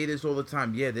I say this all the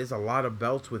time. Yeah, there's a lot of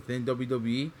belts within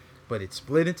WWE, but it's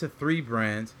split into 3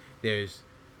 brands. There's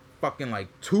fucking like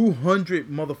 200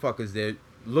 motherfuckers there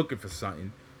looking for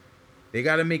something. They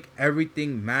got to make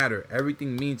everything matter.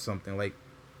 Everything means something. Like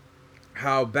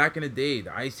how back in the day,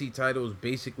 the IC title is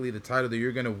basically the title that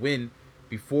you're going to win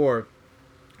before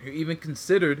you're even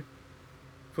considered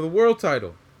for the world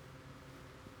title.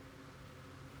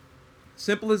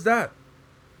 Simple as that.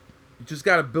 You just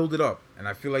got to build it up. And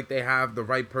I feel like they have the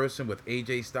right person with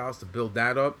AJ Styles to build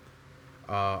that up.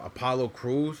 Apollo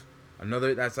Crews,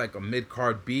 another that's like a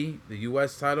mid-card B, the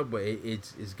U.S. title, but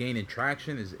it's gaining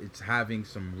traction. It's having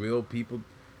some real people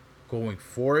going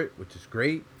for it, which is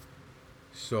great.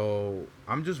 So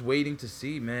I'm just waiting to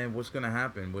see, man, what's going to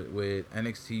happen with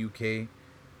NXT UK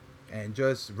and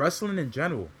just wrestling in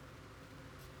general.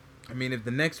 I mean, if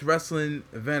the next wrestling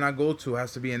event I go to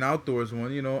has to be an outdoors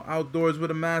one, you know, outdoors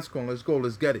with a mask on, let's go,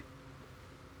 let's get it.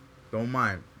 Don't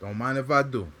mind if I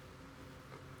do.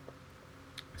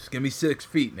 Just give me 6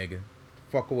 feet, nigga.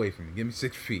 Fuck away from me. Give me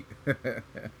 6 feet. But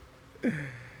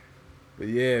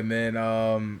yeah,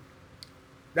 man.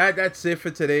 That's it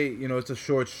for today. You know, it's a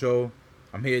short show.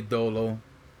 I'm here, Dolo,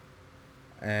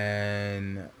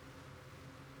 and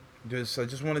I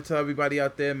just want to tell everybody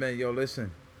out there, man. Yo,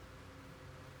 listen.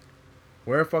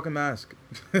 wear a fucking mask.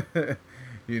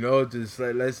 You know, just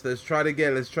let's try to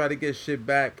get shit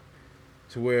back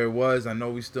to where it was. I know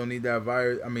we still need that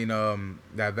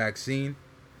that vaccine,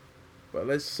 but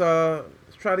let's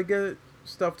try to get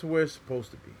stuff to where it's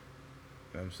supposed to be. You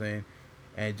know what I'm saying?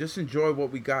 And just enjoy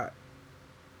what we got.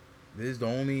 This is the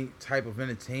only type of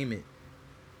entertainment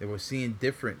that we're seeing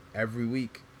different every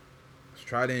week. Let's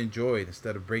try to enjoy it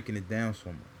instead of breaking it down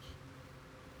so much.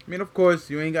 I mean, of course,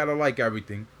 you ain't gotta like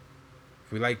everything.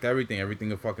 If we liked everything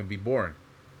would fucking be boring.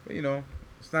 But you know,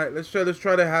 it's not. Let's try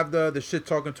to have the shit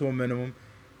talking to a minimum.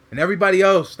 And everybody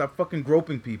else, stop fucking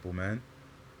groping people, man.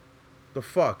 The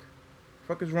fuck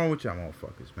is wrong with y'all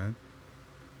motherfuckers, man?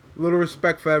 A little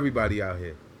respect for everybody out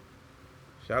here.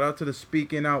 Shout out to the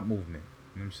Speaking Out movement.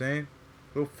 You know what I'm saying?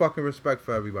 A little fucking respect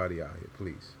for everybody out here,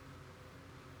 please.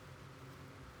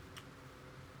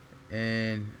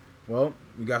 And, well,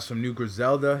 we got some new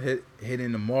Griselda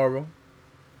hitting tomorrow.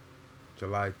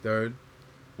 July 3rd.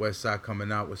 Westside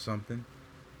coming out with something.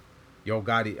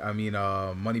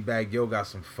 Moneybagg Yo got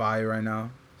some fire right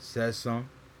now. Says some.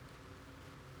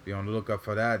 Be on the lookout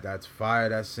for that. That's fire,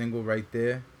 that single right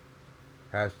there.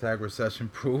 Hashtag recession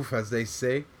proof, as they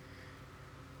say.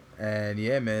 And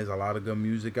yeah, man, there's a lot of good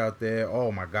music out there.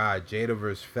 Oh my God, Jada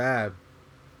vs. Fab.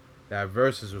 That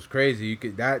versus was crazy. You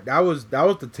could that was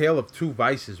the tale of two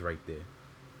vices right there.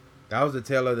 That was the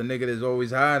tale of the nigga that's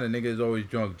always high and the nigga that's always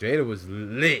drunk. Jada was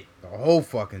lit the whole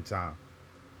fucking time.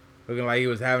 Looking like he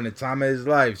was having the time of his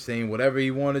life, saying whatever he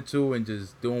wanted to and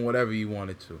just doing whatever he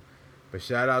wanted to. But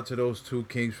shout out to those two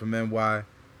kings from NY.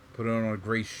 Put on a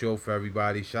great show for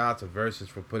everybody. Shout out to Versus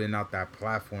for putting out that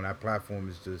platform. That platform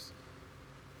is just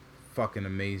fucking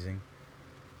amazing.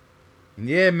 And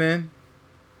yeah, man.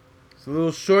 It's a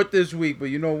little short this week, but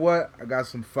you know what? I got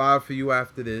some fire for you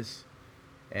after this.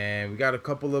 And we got a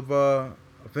couple of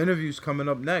interviews coming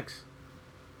up next.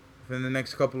 Within the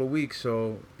next couple of weeks.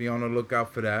 So be on the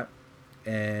lookout for that.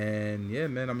 And yeah,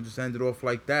 man, I'm just end it off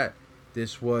like that.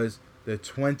 This was the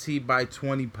 20 by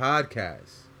 20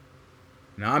 podcast.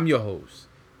 Now I'm your host,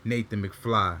 Nathan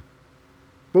McFly.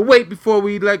 But wait, before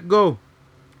we let go,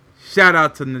 shout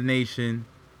out to the nation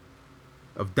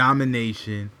of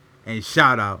domination and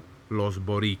shout out Los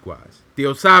Boricuas.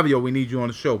 Tio Savio, we need you on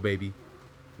the show, baby.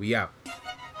 We out.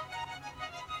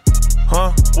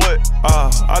 Huh? What?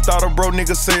 I thought a bro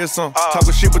nigga said something.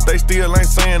 Talking shit, but they still ain't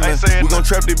saying nothing. We gon'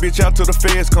 trap this bitch out till the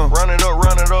feds come. Run it up.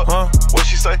 Huh? What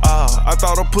she say? I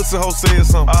thought a pussy hoe said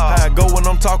something. How I go when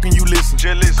I'm talking, you listen.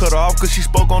 Cut her off cause she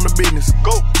spoke on the business.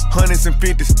 Go. Hundreds and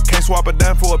fifties. Can't swap a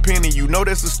dime for a penny. You know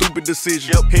that's a stupid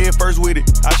decision. Yep. Head first with it.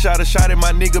 I shot a shot at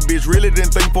my nigga, bitch. Really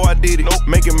didn't think before I did it. Nope.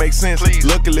 Make it make sense. Please.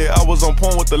 Luckily, I was on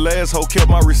point with the last hoe.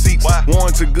 Kept my receipts. Why?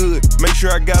 Warranted good. Make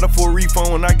sure I got her for a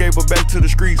refund when I gave her back to the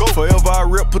streets. Go. Forever I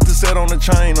rep, put the set on the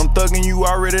chain. I'm thugging you,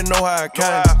 already know how I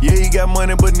came. Yeah, he got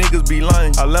money, but niggas be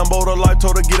lying. I Lambo'd her life,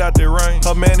 told her get out that rain.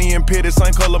 Her manny and pitted,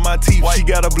 same color my teeth. White. She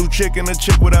got a blue chick and a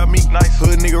chick without me. Nice.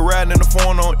 Hood nigga riding in the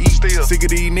phone on E. Still. Sick of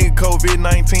these niggas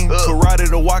COVID-19. Karate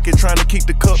the walkie trying to keep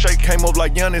the cup. Shake. Came up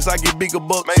like Giannis, I get bigger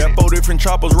bucks. Got 4 different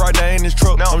choppers right there in this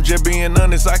truck. No. I'm just being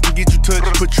honest, I can get you touched.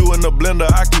 Put you in the blender,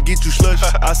 I can get you slush.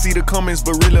 I see the comments,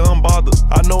 but really unbothered.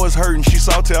 I know it's hurting, she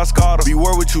salty, I scarred her. Be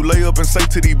word with you, lay up and say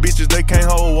to these bitches they can't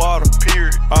hold water.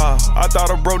 Period. I thought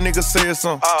a bro nigga said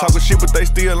something. Talking shit, but they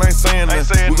still ain't saying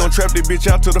nothing. We gon' trap this bitch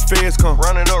out till the feds come.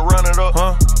 Run it up.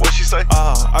 Huh? What she say?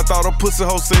 I thought a pussy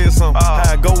hoe said something.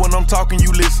 How I go when I'm talking,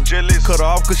 you listen. Cut her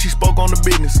off cause she spoke on the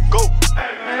business. Go.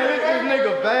 Man, this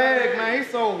nigga bag, man.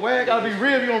 He's so whack. Gotta be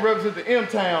real if you gonna represent the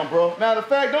M-Town, bro. Matter of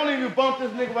fact, don't even bump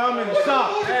this nigga while I'm in the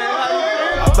shop.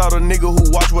 I thought a nigga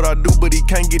who watch what I do, but he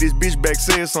can't get his bitch back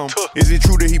said something. Is it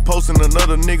true that he posting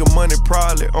another nigga money?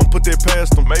 Probably. I'm put that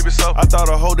past him. Maybe so. I thought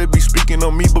a hoe that be speaking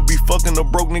on me, but be fucking a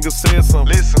broke nigga said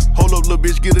something. Listen. Hold up, little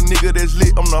bitch, get a nigga that's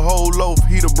lit. I'm the whole loaf.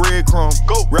 He the breadcrumb.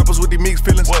 Go. Rappers with these mixed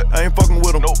feelings. What? I ain't fucking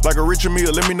with them. Nope. Like a Richard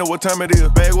Mille. Let me know what time it is.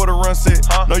 Bag what a run set.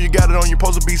 Huh? Know you got it on. You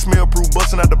supposed to be smell proof.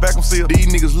 Busting out the back of seal. These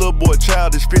niggas little boy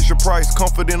childish. Fisher Price.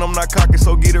 Confident I'm not cocky,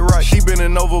 so get it right. She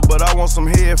bending over, but I want some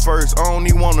head first. I don't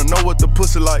even wanna know what the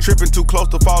pussy like. Tripping too close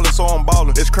to falling, so I'm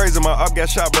ballin'. It's crazy, my op got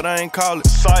shot, but I ain't call it.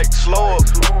 Psych, slow up.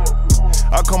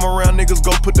 I come around, niggas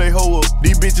go put they hoe up.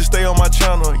 These bitches stay on my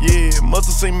channel, yeah.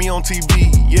 Musta seen me on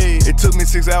TV, yeah. It took me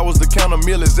 6 hours to count a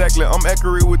meal exactly. I'm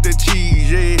accurate with that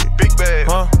cheese, yeah. Big bag,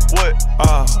 huh? What?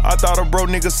 I thought a bro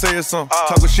nigga said something.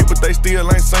 Talking shit, but they still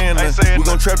ain't saying nothing. We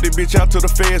gon' trap this bitch out till the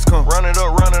feds come. Run it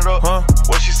up, huh?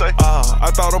 What she say?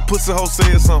 I thought a pussy hoe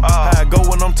said something. How I go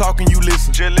when I'm talking, you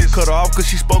listen. Cut her off cause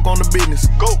she spoke on the business.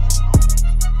 Go.